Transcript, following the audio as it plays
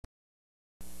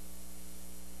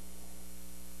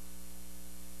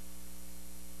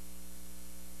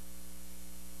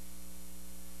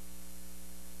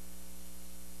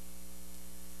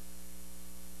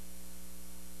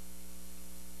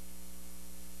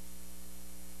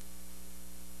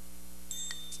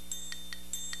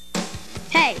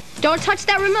Don't touch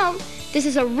that remote. This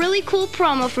is a really cool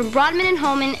promo from Broadman and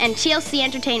Holman and TLC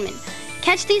Entertainment.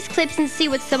 Catch these clips and see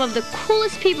what some of the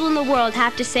coolest people in the world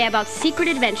have to say about secret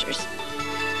adventures.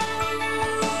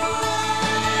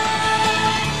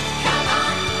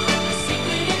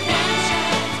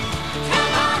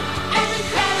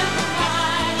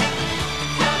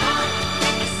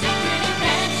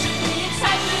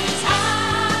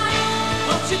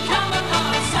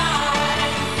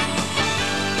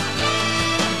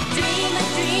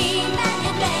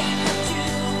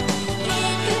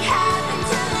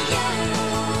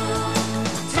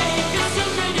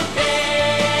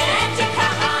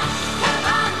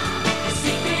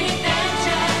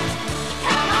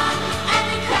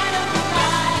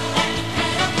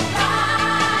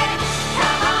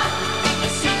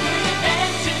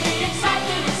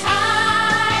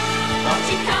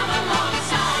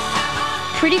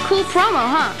 Pretty cool promo,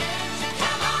 huh?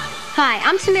 Hi,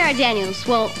 I'm Tamara Daniels.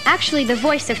 Well, actually, the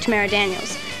voice of Tamara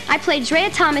Daniels. I play Drea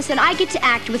Thomas, and I get to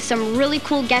act with some really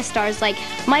cool guest stars like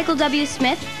Michael W.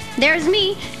 Smith. There's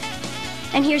me.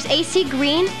 And here's AC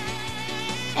Green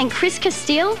and Chris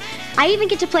Castile. I even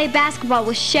get to play basketball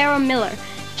with Cheryl Miller.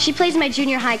 She plays my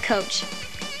junior high coach.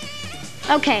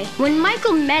 Okay, when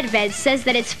Michael Medved says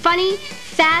that it's funny,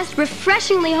 fast,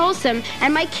 refreshingly wholesome,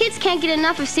 and my kids can't get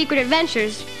enough of Secret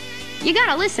Adventures, you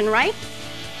gotta listen, right?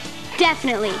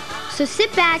 Definitely. So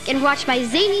sit back and watch my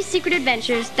zany secret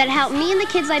adventures that help me and the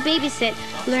kids I babysit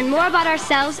learn more about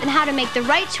ourselves and how to make the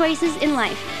right choices in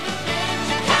life.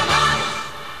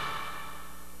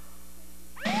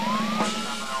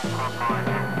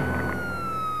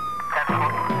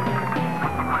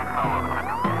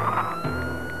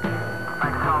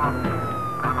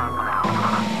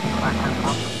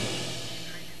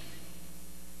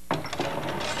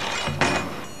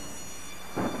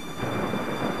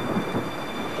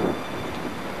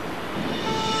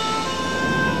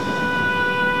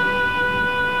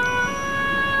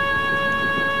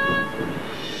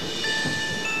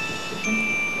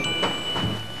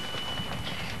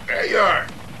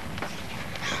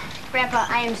 Grandpa,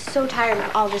 I am so tired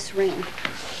of all this rain.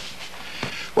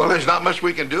 Well, there's not much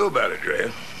we can do about it,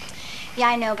 Drea. Yeah,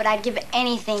 I know, but I'd give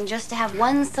anything just to have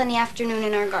one sunny afternoon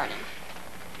in our garden.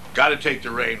 Gotta take the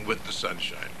rain with the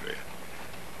sunshine, Drea.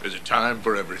 There's a time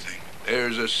for everything.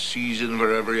 There's a season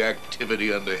for every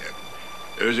activity under heaven.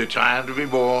 There's a time to be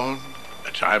born,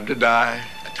 a time to die,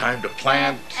 a time to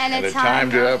plant, and a time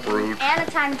to uproot. And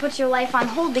a time to put your life on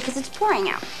hold because it's pouring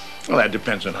out. Well, that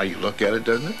depends on how you look at it,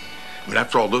 doesn't it? I mean,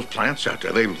 after all, those plants out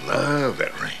there, they love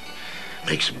that rain.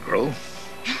 Makes them grow.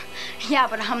 Yeah,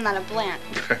 but I'm not a plant.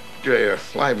 Drea,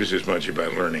 life is as much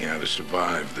about learning how to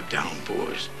survive the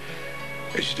downpours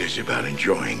as it is about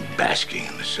enjoying basking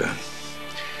in the sun.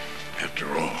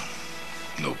 After all,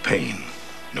 no pain,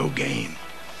 no gain.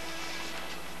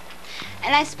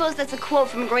 And I suppose that's a quote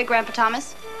from Great-Grandpa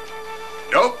Thomas?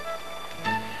 Nope.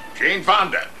 Jane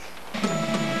Fonda.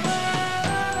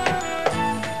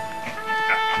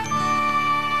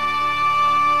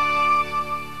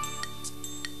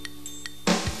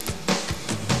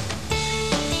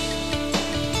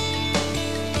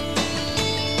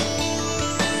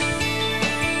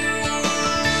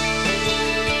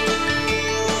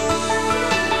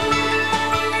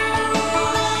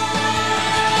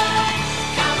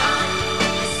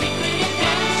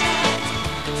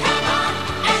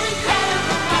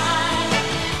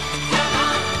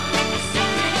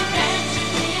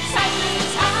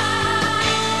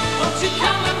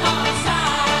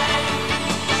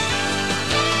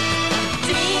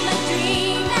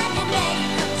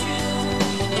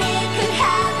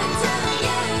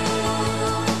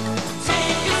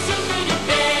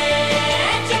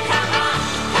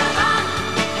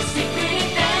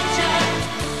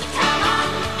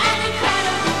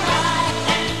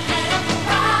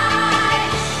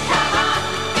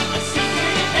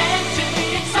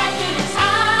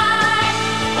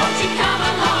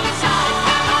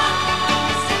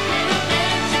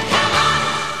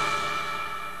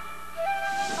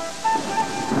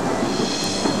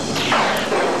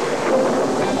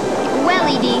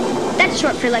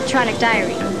 Short for electronic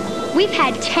diary. We've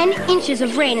had 10 inches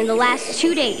of rain in the last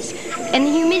 2 days, and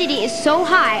the humidity is so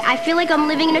high I feel like I'm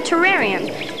living in a terrarium,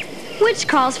 which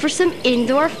calls for some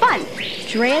indoor fun,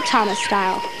 Drea Thomas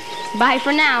style. Bye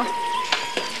for now.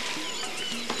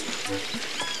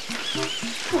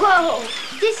 Whoa,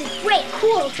 this is way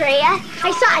cool, Drea.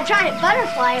 I saw a giant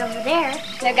butterfly over there.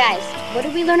 Now guys, what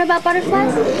did we learn about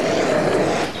butterflies?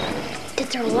 That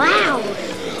they're loud.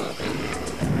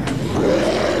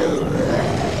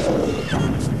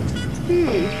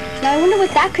 Now I wonder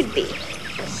what that could be.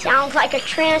 Sounds like a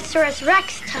Tyrannosaurus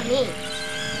Rex to me.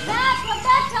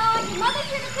 Rebecca, your mother's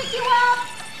here to pick you up.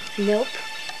 Nope.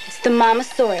 It's the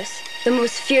Mamasaurus, the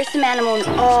most fearsome animal in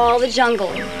all the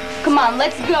jungle. Come on,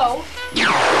 let's go.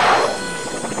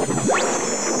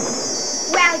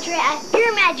 Wow, Drea,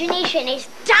 your imagination is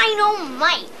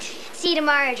dynamite. See you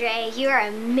tomorrow, Drea. You're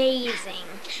amazing.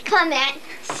 Come on, Matt.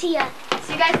 See ya.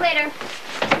 See you guys later.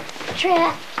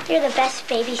 Drea, you're the best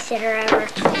babysitter ever.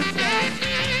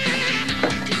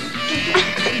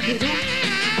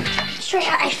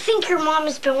 Drea, I think your mom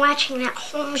has been watching that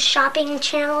home shopping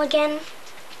channel again.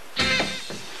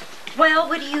 Well,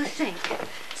 what do you think?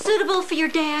 Suitable for your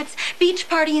dad's beach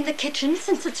party in the kitchen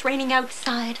since it's raining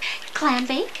outside. Clam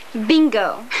bake?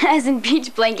 Bingo. As in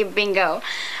beach blanket bingo.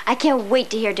 I can't wait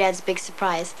to hear Dad's big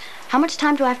surprise. How much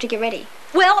time do I have to get ready?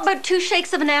 Well, about 2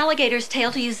 shakes of an alligator's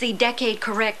tail to use the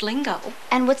decade-correct lingo.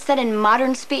 And what's that in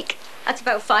modern speak? That's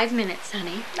about 5 minutes,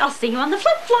 honey. I'll see you on the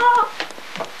flip-flop.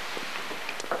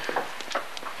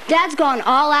 Dad's gone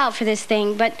all out for this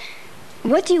thing, but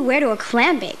what do you wear to a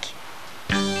clam bake?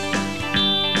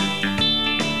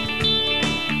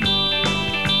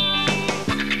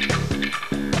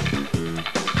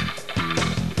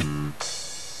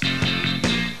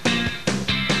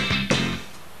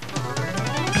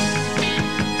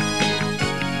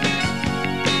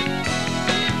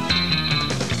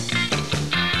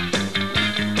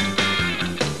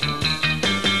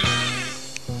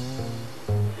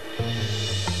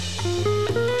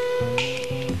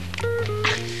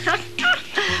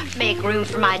 Make room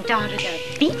for my daughter, the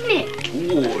beatnik.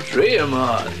 Ooh, Drea,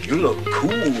 man, you look cool.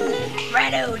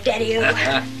 Righto, Daddy-o.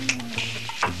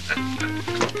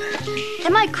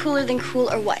 Am I cooler than cool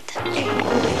or what?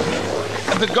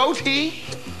 The goatee?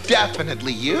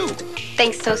 Definitely you.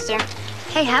 Thanks, Toaster.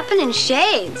 Hey, happening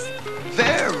shades.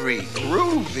 Very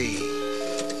groovy.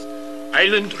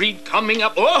 Island treat coming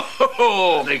up.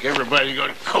 Oh, I think everybody's got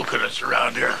coconuts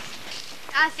around here.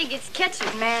 I think it's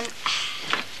ketchup, man.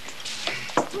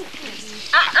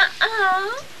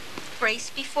 Brace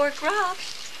before grub.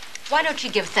 Why don't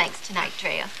you give thanks tonight,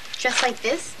 Drea? Dressed like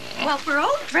this? Well, we're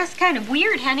all dressed kind of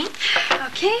weird, honey.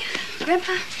 Okay,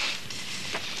 Grandpa.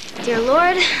 Dear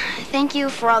Lord, thank you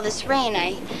for all this rain,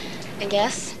 I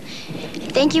guess.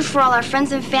 Thank you for all our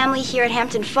friends and family here at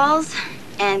Hampton Falls,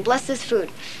 and bless this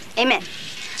food. Amen.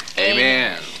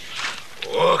 Amen.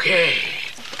 Okay.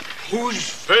 Who's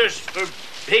first for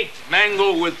baked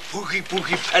mango with pookie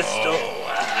pesto?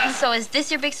 So is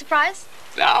this your big surprise?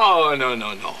 No.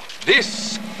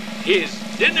 This is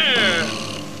dinner.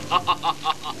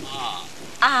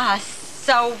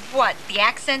 So what? The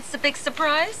accent's a big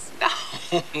surprise?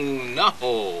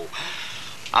 No.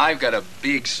 I've got a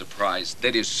big surprise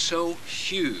that is so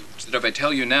huge that if I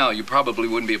tell you now, you probably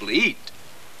wouldn't be able to eat.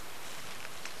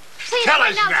 Please, Tell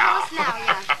right us now. now. Tell us now,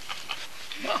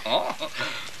 yeah.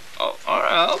 Oh, all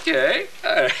right, okay.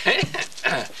 All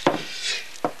right.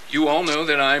 You all know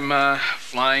that I'm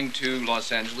flying to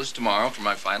Los Angeles tomorrow for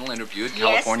my final interview at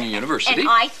California University. And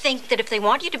I think that if they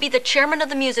want you to be the chairman of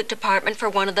the music department for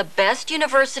one of the best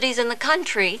universities in the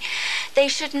country, they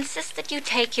should insist that you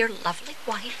take your lovely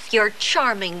wife, your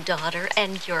charming daughter,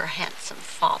 and your handsome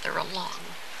father along.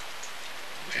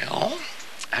 Well,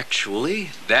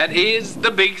 actually, that is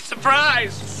the big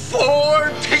surprise.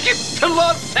 4 tickets to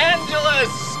Los Angeles.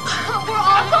 We're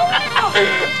all going out.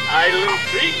 Island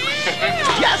treat.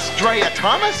 Yes, Drea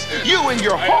Thomas, you and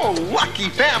your whole lucky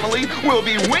family will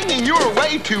be winging your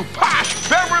way to posh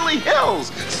Beverly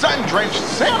Hills, sun-drenched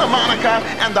Santa Monica,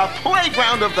 and the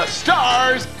playground of the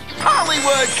stars,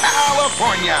 Hollywood,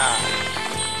 California.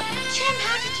 Jim,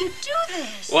 how did you do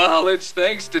this? Well, it's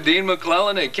thanks to Dean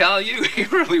McClellan at Cal U. He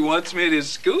really wants me at his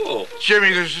school.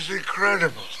 Jimmy, this is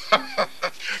incredible.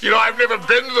 You know, I've never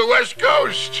been to the West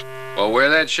Coast. Well, wear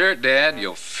that shirt, Dad.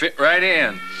 You'll fit right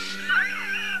in.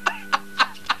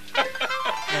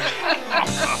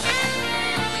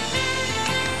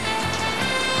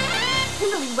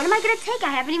 Kimberly, what am I going to take?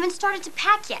 I haven't even started to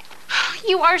pack yet.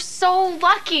 You are so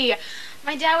lucky.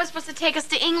 My dad was supposed to take us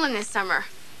to England this summer.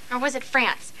 Or was it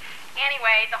France?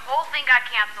 Anyway, the whole thing got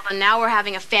canceled, and now we're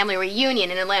having a family reunion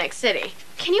in Atlantic City.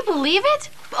 Can you believe it?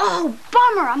 Oh,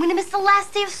 bummer. I'm going to miss the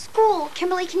last day of school.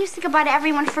 Kimberly, can you say goodbye to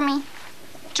everyone for me?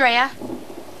 Drea,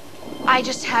 I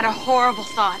just had a horrible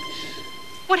thought.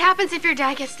 What happens if your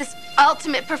dad gets this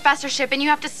ultimate professorship and you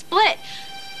have to split?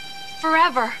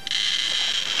 Forever.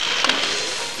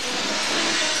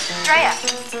 Drea,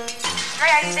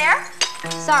 are you there?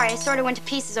 Sorry, I sort of went to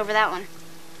pieces over that one.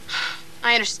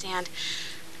 I understand.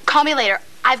 Call me later.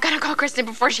 I've got to call Kristen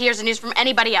before she hears the news from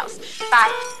anybody else.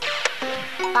 Bye.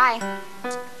 Bye.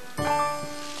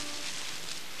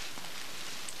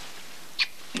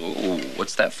 Ooh,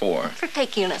 what's that for? For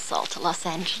taking us all to Los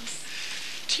Angeles.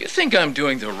 Do you think I'm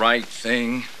doing the right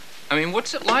thing? I mean,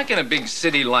 what's it like in a big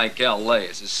city like L.A.?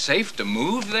 Is it safe to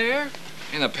move there?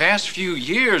 In the past few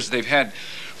years, they've had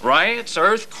riots,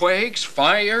 earthquakes,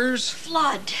 fires.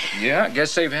 Flood. Yeah, I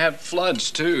guess they've had floods,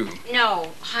 too.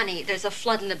 No, honey, there's a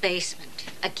flood in the basement.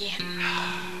 Again.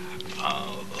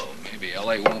 Oh, maybe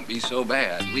L.A. won't be so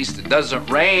bad. At least it doesn't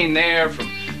rain there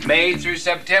from May through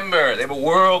September. They have a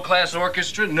world-class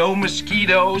orchestra, no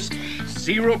mosquitoes,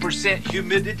 0%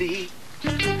 humidity.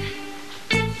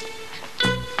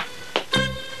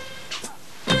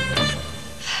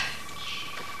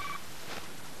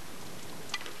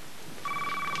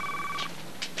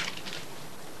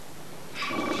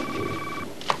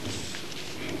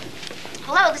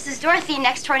 Hello, this is Dorothy.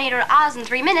 Next tornado to Oz in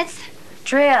 3 minutes.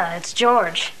 Drea, it's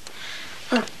George.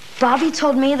 Look, Bobby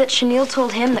told me that Chenille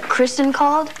told him that Kristen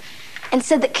called and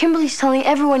said that Kimberly's telling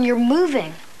everyone you're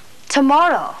moving.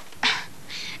 Tomorrow.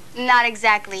 Not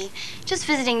exactly. Just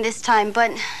visiting this time,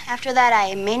 but after that,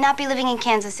 I may not be living in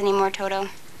Kansas anymore, Toto.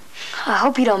 I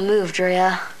hope you don't move,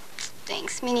 Drea.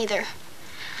 Thanks, me neither.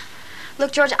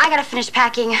 Look, George, I gotta finish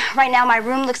packing. Right now, my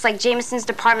room looks like Jameson's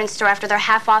department store after their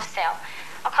half-off sale.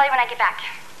 I'll call you when I get back.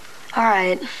 All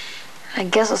right. I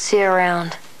guess I'll see you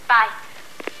around. Bye.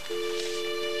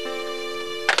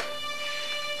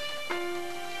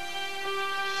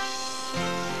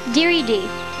 Dear Edie,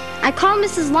 I called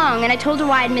Mrs. Long and I told her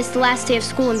why I'd missed the last day of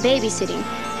school and babysitting.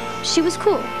 She was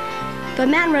cool. But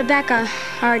Matt and Rebecca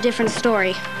are a different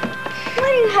story. Why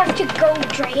do you have to go,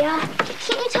 Drea?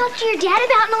 Can't you talk to your dad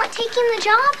about not taking the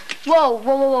job?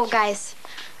 Whoa, guys.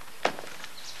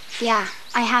 Yeah,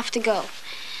 I have to go.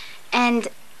 And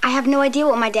I have no idea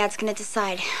what my dad's gonna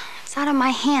decide. It's out of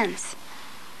my hands.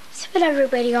 That's what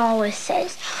everybody always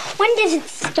says. When does it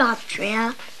stop,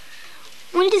 Drea?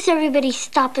 When does everybody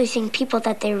stop losing people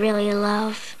that they really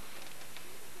love?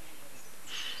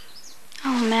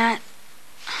 Oh, Matt,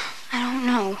 I don't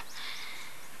know.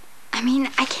 I mean,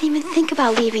 I can't even think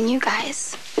about leaving you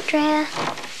guys. Drea,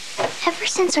 ever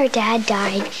since our dad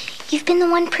died, you've been the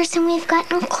one person we've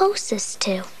gotten closest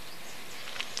to.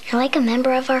 You're like a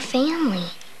member of our family.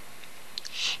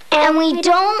 And we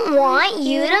don't want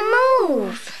you to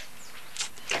move.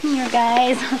 Come here,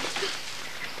 guys.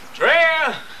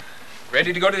 Drea!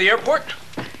 Ready to go to the airport?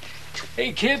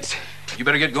 Hey, kids, you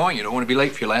better get going. You don't want to be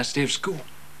late for your last day of school.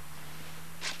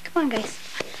 Come on, guys.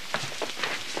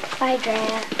 Bye,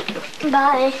 Drea.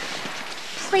 Bye.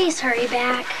 Please hurry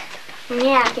back.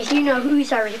 Yeah, because you know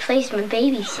who's our replacement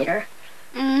babysitter.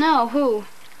 No, who?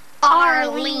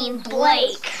 Arlene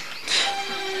Blake.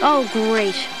 Oh,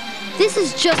 great. This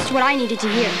is just what I needed to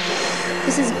hear.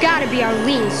 This has got to be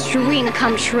Arlene's dream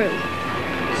come true.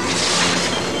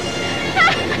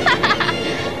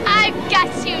 I've got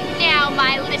you now,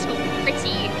 my little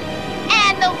pretty.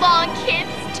 And the Long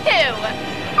kids, too.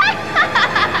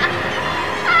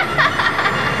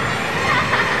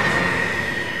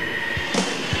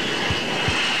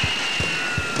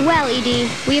 Well, Edie,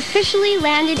 we officially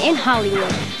landed in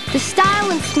Hollywood, the style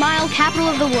and smile capital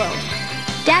of the world.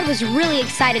 Dad was really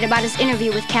excited about his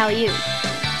interview with Cal U,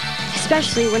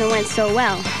 especially when it went so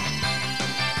well.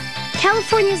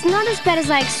 California's not as bad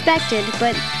as I expected,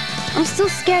 but I'm still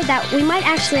scared that we might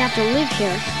actually have to live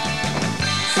here.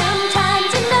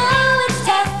 Sometimes you know it's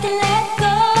tough to let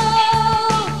go.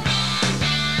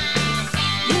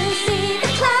 You see the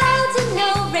clouds and no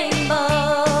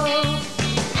rainbow.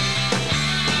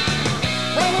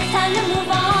 When it's time to move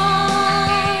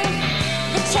on,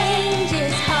 the change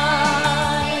is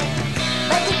hard,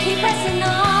 but you keep pressing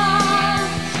on.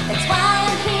 That's why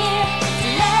I'm here to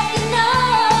let you know.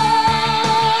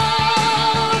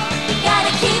 You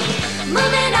gotta keep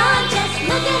moving on, just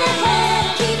looking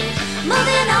ahead. Keep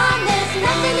moving on, there's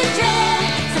nothing to dread.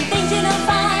 Some things you don't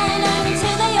find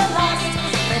until they are lost,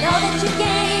 but all that you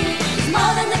gain is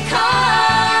more than the cost.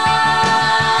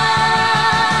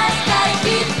 Gotta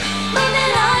keep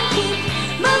moving on, keep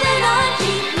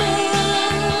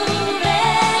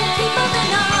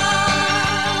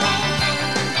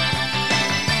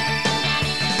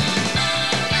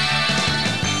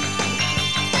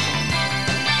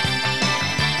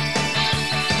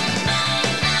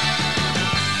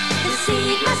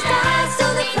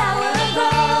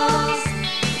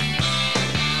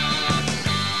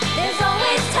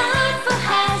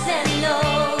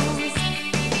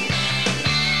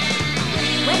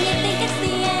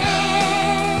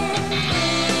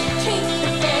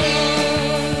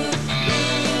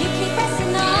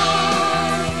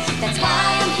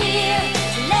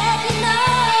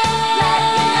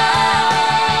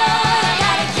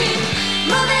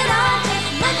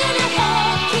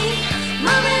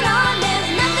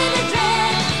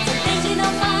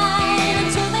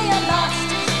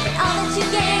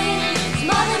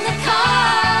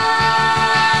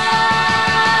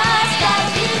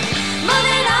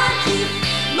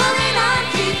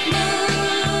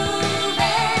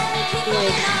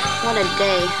What a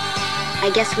day. I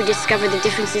guess we discovered the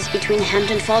differences between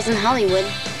Hampton Falls and Hollywood.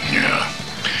 Yeah,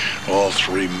 all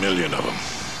 3 million of them.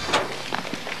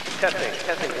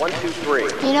 Testing, 1, 2,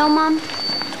 3. You know, Mom,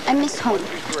 I miss home.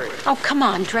 Oh, come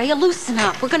on, Drea, loosen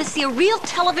up. We're going to see a real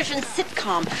television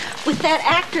sitcom with that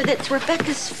actor that's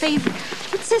Rebecca's favorite.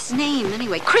 What's his name,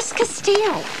 anyway? Chris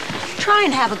Castile. Try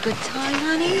and have a good time,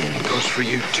 honey. It goes for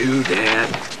you too,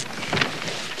 Dad.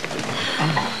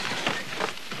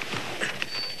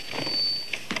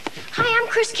 Hi, I'm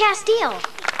Chris Castile.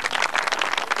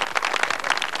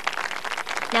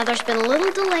 Now, there's been a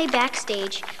little delay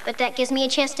backstage, but that gives me a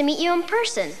chance to meet you in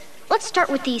person. Let's start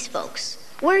with these folks.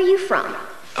 Where are you from?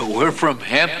 We're from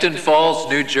Hampton Falls,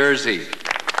 New Jersey.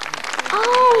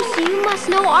 Oh, so you must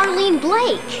know Arlene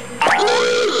Blake.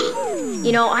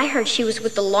 You know, I heard she was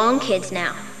with the Long Kids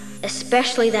now,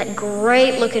 especially that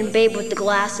great-looking babe with the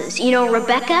glasses. You know,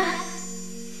 Rebecca?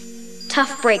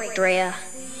 Tough break, Drea.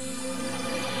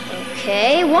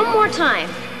 Okay, one more time.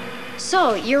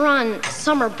 So, you're on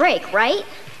summer break, right?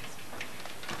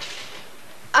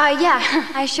 Yeah,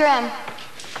 I sure am.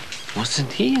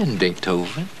 Wasn't he in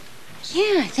Beethoven?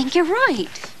 Yeah, I think you're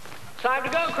right. Time to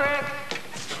go, Chris.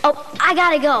 Oh, I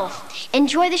gotta go.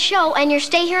 Enjoy the show and your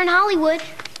stay here in Hollywood.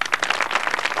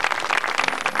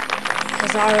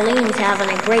 Because Arlene's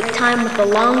having a great time with the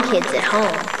Long Kids at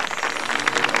home.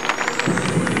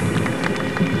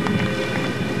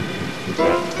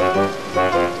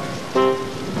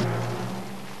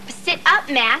 Sit up,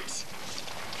 Matt.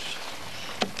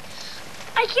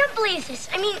 I can't believe this.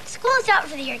 I mean, school's out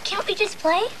for the year. Can't we just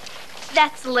play?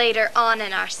 That's later on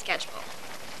in our schedule.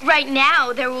 Right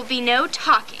now, there will be no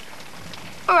talking.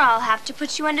 Or I'll have to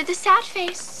put you under the sad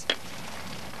face.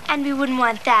 And we wouldn't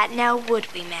want that, now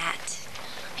would we, Matt?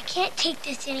 I can't take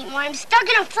this anymore. I'm stuck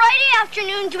in a Friday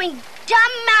afternoon doing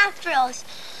dumb math drills.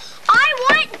 I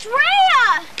want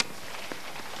Drea!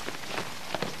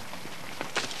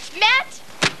 Matt,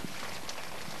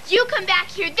 you come back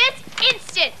here this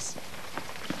instant.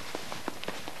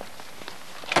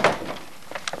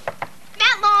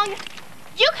 Matt Long,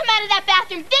 you come out of that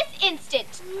bathroom this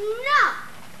instant. No!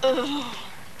 Ugh.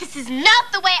 This is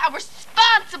not the way a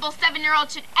responsible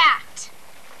 7-year-old should act.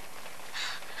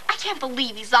 I can't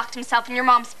believe he's locked himself in your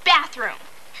mom's bathroom.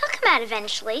 He'll come out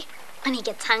eventually, when he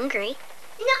gets hungry.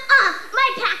 Nuh-uh!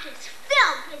 My packet's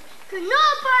filled with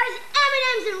granola bars,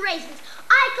 M&Ms, and raisins.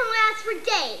 I can last for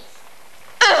days.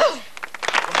 Ugh.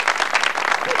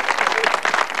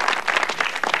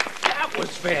 That was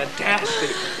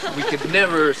fantastic. We could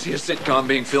never see a sitcom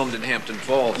being filmed in Hampton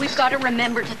Falls. We've got to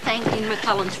remember to thank Ian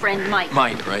McCullen's friend Mike.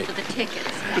 Mike, right. For the tickets.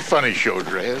 It's a funny show,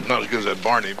 Drea. Not as good as that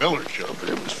Barney Miller show, but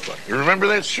it was funny. You remember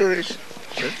that series?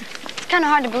 It's kind of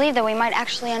hard to believe that we might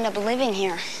actually end up living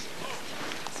here.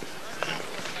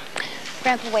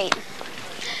 Grandpa, wait.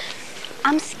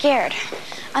 I'm scared.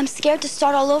 I'm scared to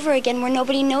start all over again where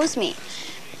nobody knows me.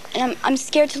 And I'm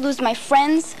scared to lose my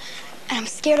friends. And I'm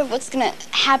scared of what's gonna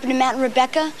happen to Matt and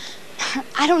Rebecca.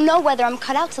 I don't know whether I'm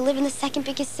cut out to live in the second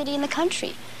biggest city in the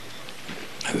country.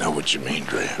 I know what you mean,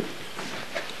 Drea.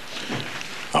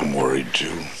 I'm worried,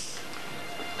 too.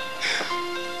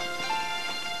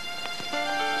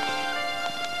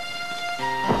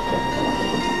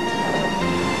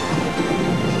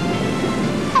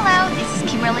 Hello, this is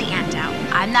Kimberly Antow.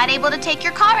 I'm not able to take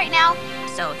your call right now,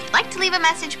 so if you'd like to leave a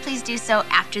message, please do so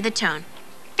after the tone.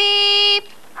 Beep!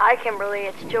 Hi, Kimberly.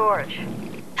 It's George.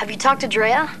 Have you talked to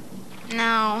Drea?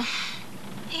 No.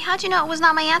 Hey, how'd you know it was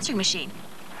not my answering machine?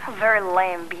 A very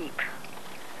lame beep.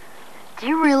 Do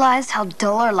you realize how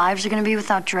dull our lives are going to be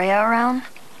without Drea around?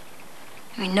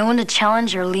 I mean, no one to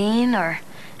challenge Arlene or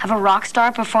have a rock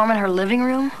star perform in her living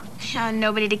room?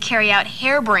 Nobody to carry out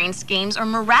harebrained schemes or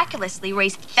miraculously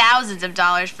raise thousands of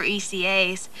dollars for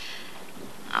ECAs.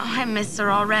 Oh, I miss her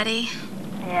already.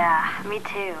 Yeah, me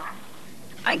too.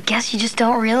 I guess you just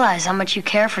don't realize how much you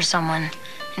care for someone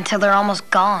until they're almost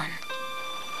gone.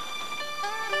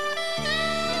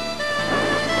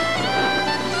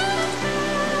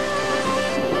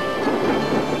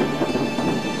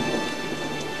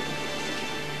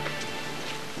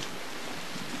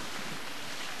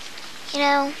 You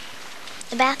know,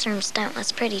 the bathroom stunt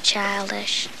was pretty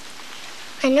childish.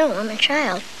 I know, I'm a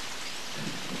child.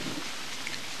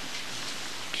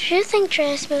 Do you think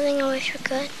Drea's moving away for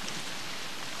good?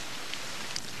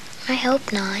 I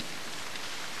hope not.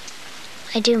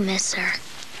 I do miss her.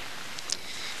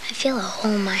 I feel a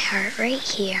hole in my heart right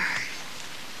here.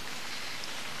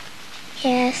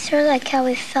 Yeah, it's sort of like how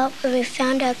we felt when we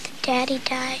found out that Daddy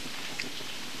died.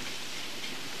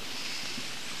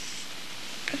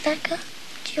 Rebecca,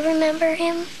 do you remember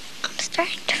him? I'm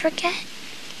starting to forget.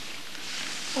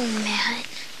 Oh, Matt.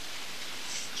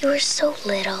 You were so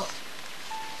little.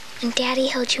 When Daddy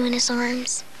held you in his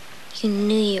arms, you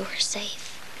knew you were safe.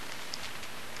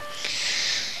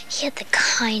 He had the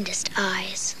kindest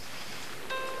eyes.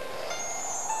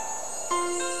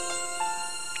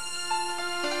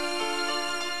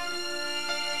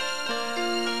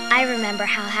 I remember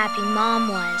how happy Mom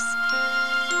was,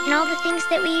 and all the things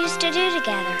that we used to do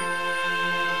together.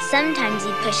 Sometimes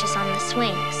he'd push us on the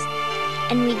swings,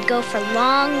 and we'd go for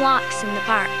long walks in the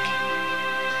park.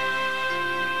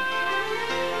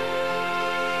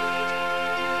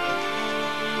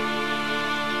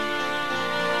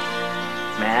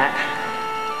 Matt,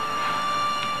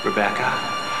 Rebecca,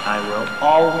 I will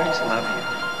always love you.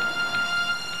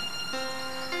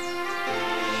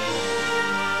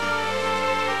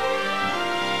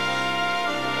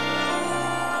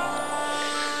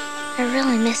 I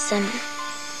really miss him.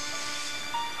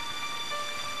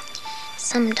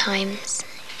 Sometimes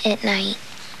at night,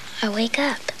 I wake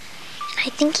up and I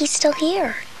think he's still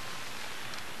here.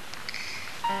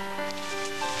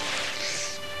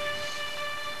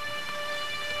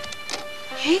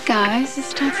 Hey guys,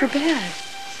 it's time for bed.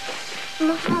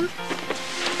 Mom,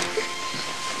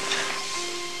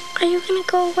 are you gonna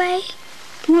go away?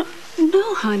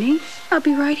 No, honey. I'll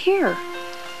be right here.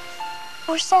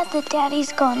 We're sad that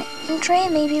Daddy's gone, and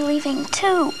Drea may be leaving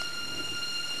too.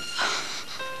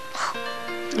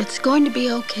 It's going to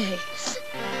be okay.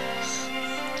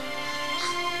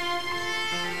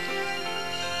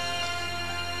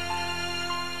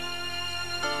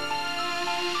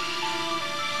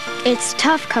 It's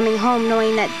tough coming home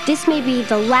knowing that this may be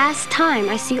the last time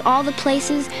I see all the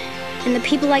places and the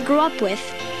people I grew up with.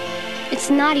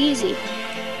 It's not easy,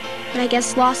 but I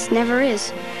guess loss never is.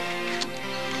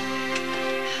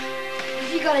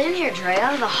 Have you got in here,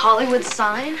 Drea? The Hollywood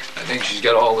sign? I think she's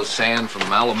got all the sand from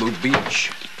Malibu Beach.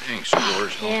 Thanks,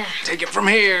 George. Yeah. Take it from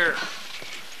here.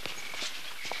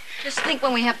 Just think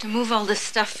when we have to move all this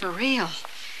stuff for real.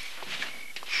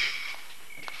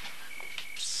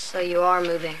 So you are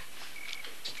moving?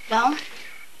 Well,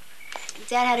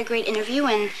 Dad had a great interview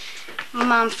and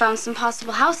Mom found some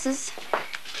possible houses.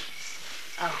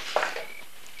 Oh.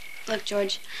 Look,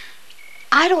 George,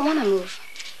 I don't want to move.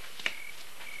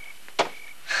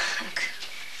 Look,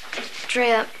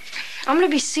 Drea, I'm gonna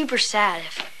be super sad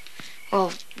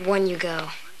when you go.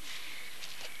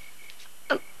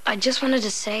 I just wanted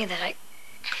to say that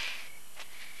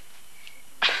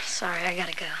Sorry, I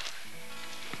gotta go.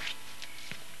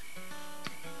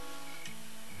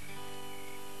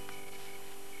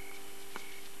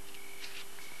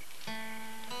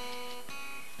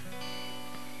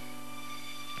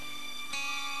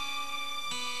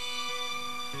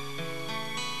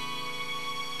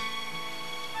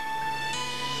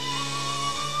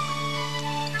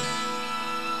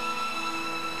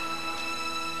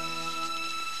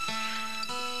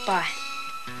 Bye.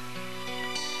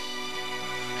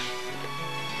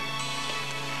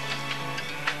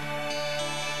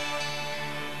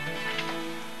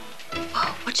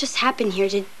 Whoa, what just happened here?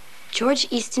 Did George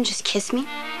Easton just kiss me?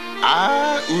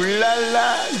 Ah, ooh la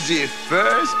la, the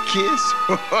first kiss.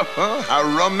 How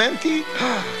romantic.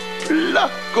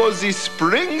 Pluck goes the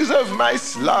springs of my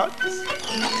slots.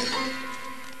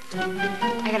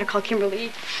 I gotta call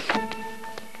Kimberly.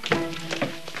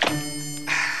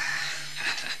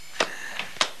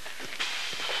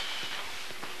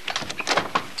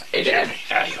 Hey, Dad.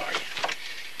 How are you?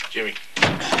 Jimmy.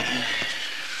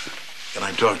 Can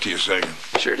I talk to you a second?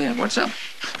 Sure, Dan. What's up?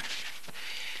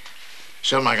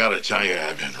 Something I gotta tell you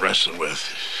I've been wrestling with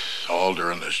all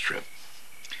during this trip.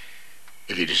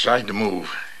 If you decide to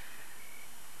move,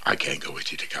 I can't go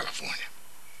with you to California.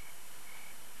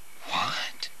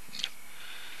 What?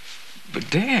 But,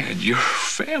 Dad, your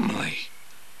family.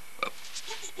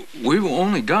 We've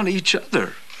only got each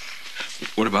other.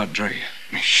 What about Drea?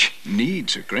 I mean, she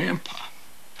needs her grandpa.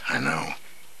 I know.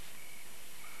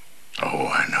 Oh,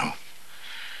 I know.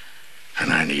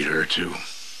 And I need her, too.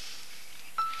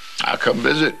 I'll come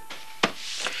visit.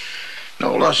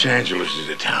 No, Los Angeles is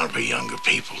a town for younger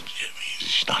people, Jimmy.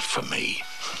 It's not for me.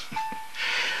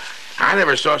 I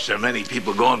never saw so many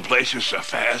people going places so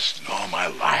fast in all my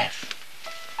life.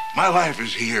 My life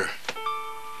is here.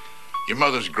 Your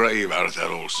mother's grave out at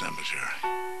that old cemetery.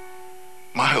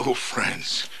 My old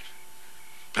friends.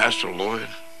 Pastor Lloyd.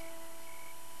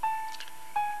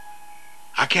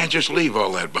 I can't just leave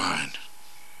all that behind.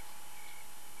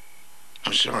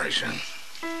 I'm sorry, son.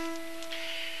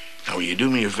 Now, will you do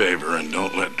me a favor and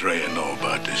don't let Drea know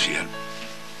about this yet?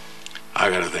 I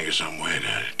gotta think of some way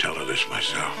to tell her this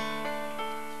myself.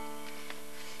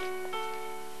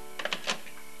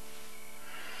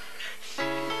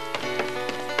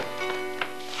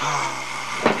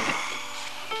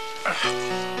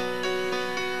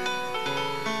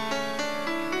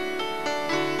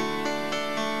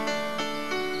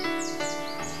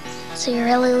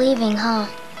 really leaving, huh?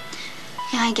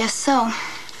 Yeah, I guess so.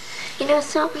 You know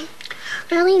something?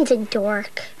 Arlene's a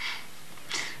dork.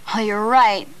 Well, you're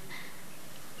right.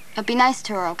 But be nice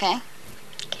to her, okay?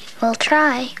 We'll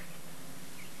try.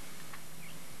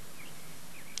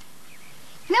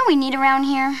 You know what we need around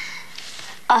here?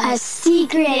 A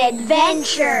secret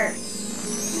adventure.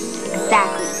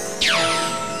 Exactly.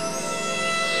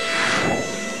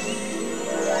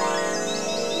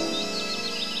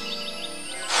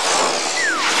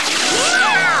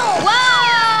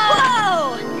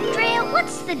 Whoa! Drea,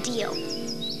 what's the deal?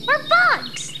 We're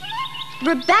bugs.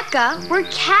 Rebecca, we're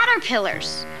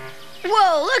caterpillars.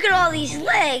 Whoa, look at all these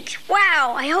legs.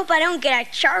 Wow, I hope I don't get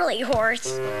a Charlie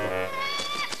horse.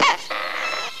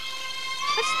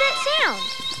 What's that sound?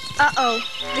 Uh-oh,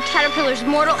 the caterpillar's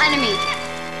mortal enemy.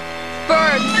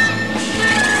 Birds.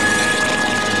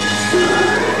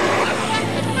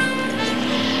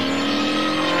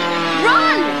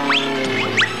 Run!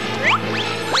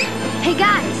 Hey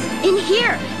guys, in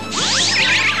here.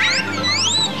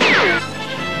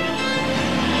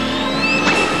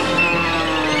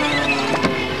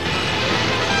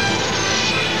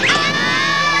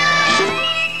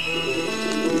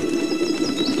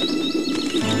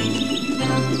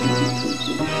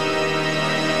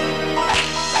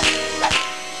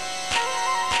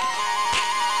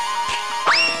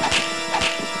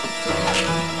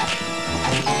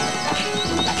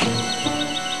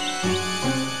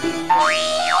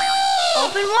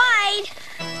 Open wide.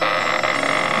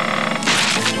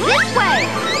 This way.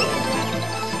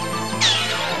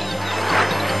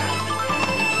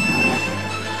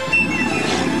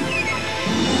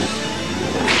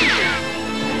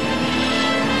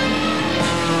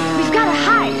 We've got to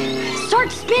hide.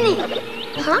 Start spinning.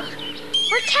 Huh?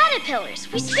 We're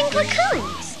caterpillars. We spin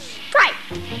cocoons. Right.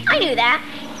 I knew that.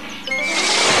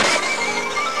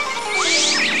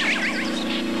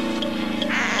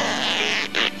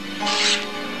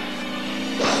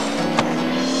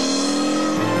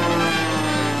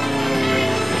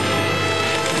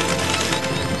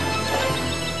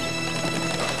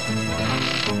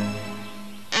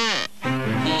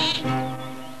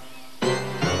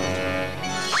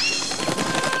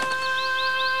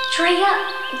 Drea,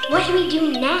 what do we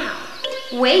do now?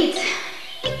 Wait.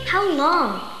 How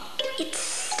long? It's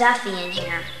stuffy in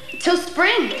here. Till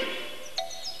spring.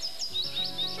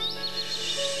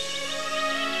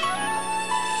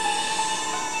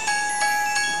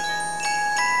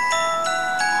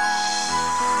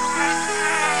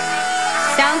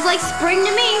 Sounds like spring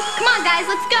to me. Come on, guys,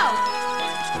 let's go.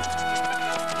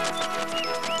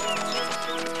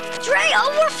 Drea,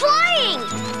 we're flying!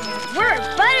 We're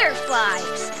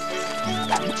butterflies.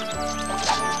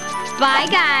 Bye,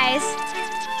 guys.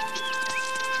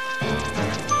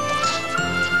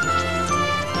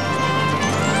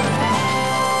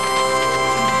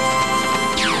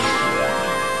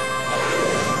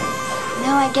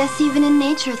 No, I guess even in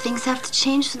nature, things have to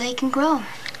change so they can grow.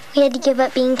 We had to give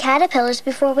up being caterpillars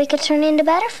before we could turn into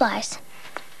butterflies.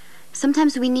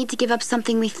 Sometimes we need to give up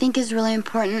something we think is really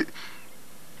important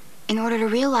in order to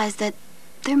realize that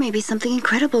there may be something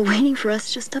incredible waiting for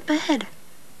us just up ahead.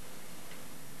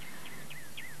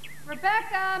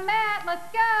 Rebecca, Matt,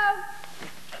 let's go.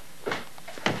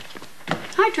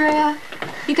 Hi, Drea.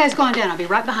 You guys go on down. I'll be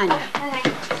right behind you. Okay.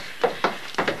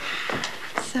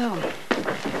 So,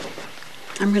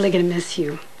 I'm really gonna miss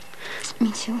you.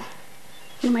 Me too.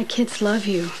 You know, my kids love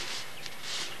you.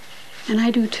 And I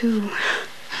do too.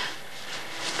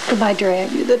 Goodbye, Drea.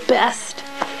 You're the best.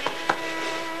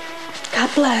 God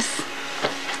bless.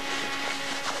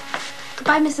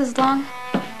 Goodbye, Mrs. Long.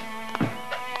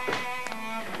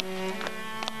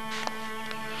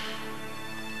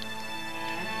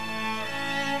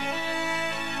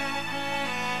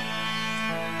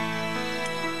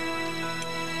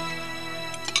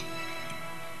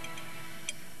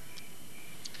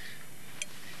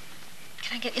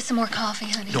 Can I get you some more coffee,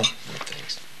 honey? No,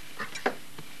 thanks.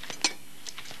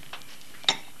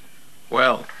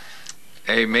 Well,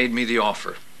 they made me the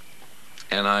offer,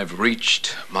 and I've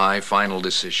reached my final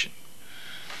decision.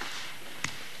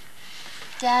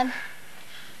 Dad,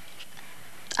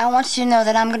 I want you to know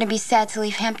that I'm going to be sad to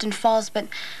leave Hampton Falls, but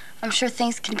I'm sure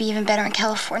things can be even better in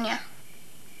California.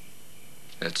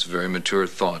 That's a very mature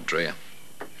thought, Drea.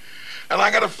 And I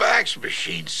got a fax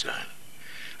machine, son.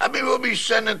 I mean, we'll be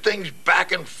sending things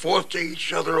back and forth to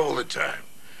each other all the time.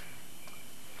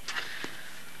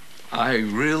 I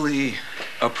really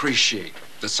appreciate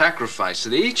the sacrifice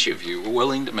that each of you were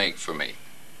willing to make for me.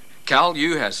 Cal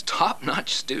U has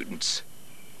top-notch students.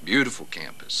 Beautiful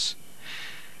campus.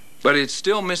 But it's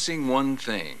still missing one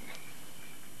thing.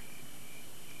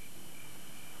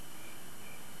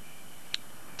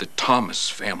 the Thomas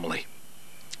family.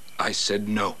 I said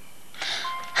no.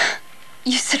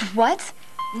 You said what?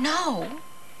 No.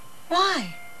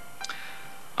 Why?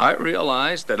 I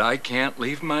realized that I can't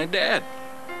leave my dad.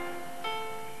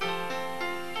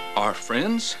 Our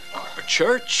friends, our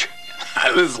church,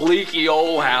 this leaky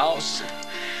old house.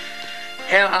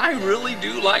 And I really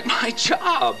do like my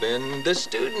job and the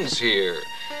students here.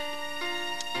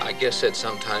 I guess that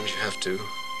sometimes you have to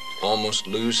almost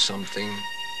lose something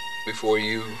before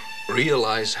you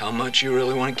realize how much you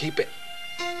really want to keep it.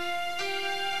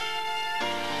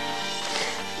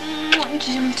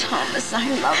 Jim Thomas, I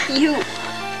love you.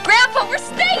 Grandpa, we're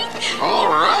staying! All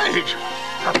right.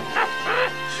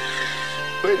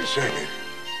 Wait a second.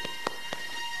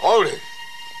 Hold it.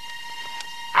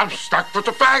 I'm stuck with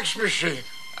the fax machine.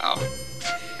 Oh.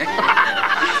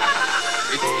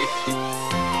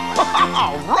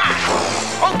 All right.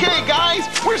 Okay, guys,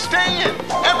 we're staying.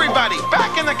 Everybody,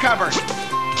 back in the cupboard.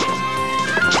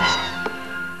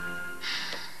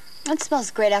 It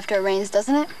smells great after it rains,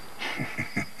 doesn't it?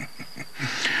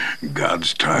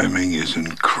 God's timing is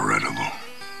incredible.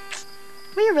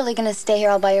 Were you really gonna stay here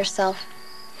all by yourself?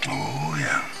 Oh,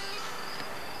 yeah.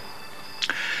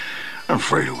 I'm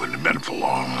afraid it wouldn't have been for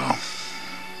long, though.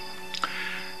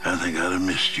 I think I'd have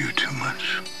missed you too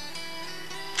much.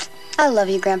 I love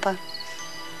you, Grandpa.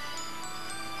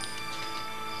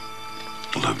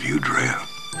 Love you, Drea.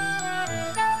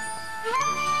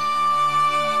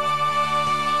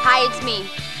 Hi, it's me.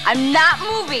 I'm not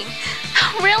moving.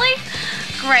 Really?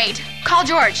 Great. Call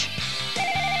George.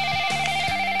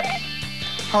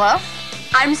 Hello?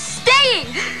 I'm staying!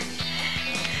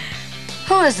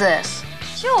 Who is this?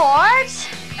 George?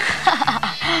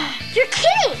 You're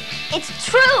kidding! It's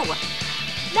true!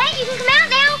 Matt, you can come out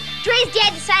now. Dre's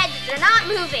dad decided that they're not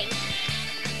moving.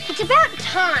 It's about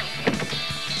time.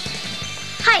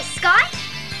 Hi, Scott?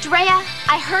 Drea,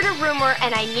 I heard a rumor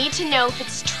and I need to know if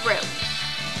it's true.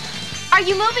 Are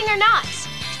you moving or not?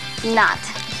 Not.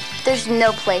 There's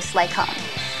no place like home.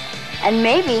 And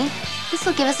maybe this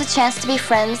will give us a chance to be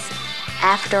friends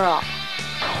after all.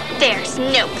 There's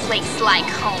no place like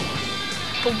home.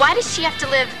 But why does she have to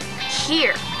live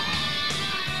here?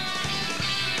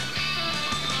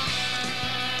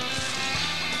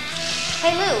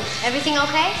 Hey, Lou, everything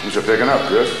okay? Things are picking up,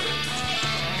 Chris.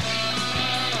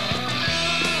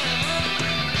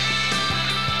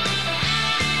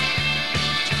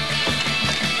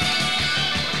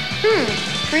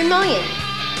 $3 million.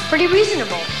 Pretty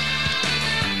reasonable.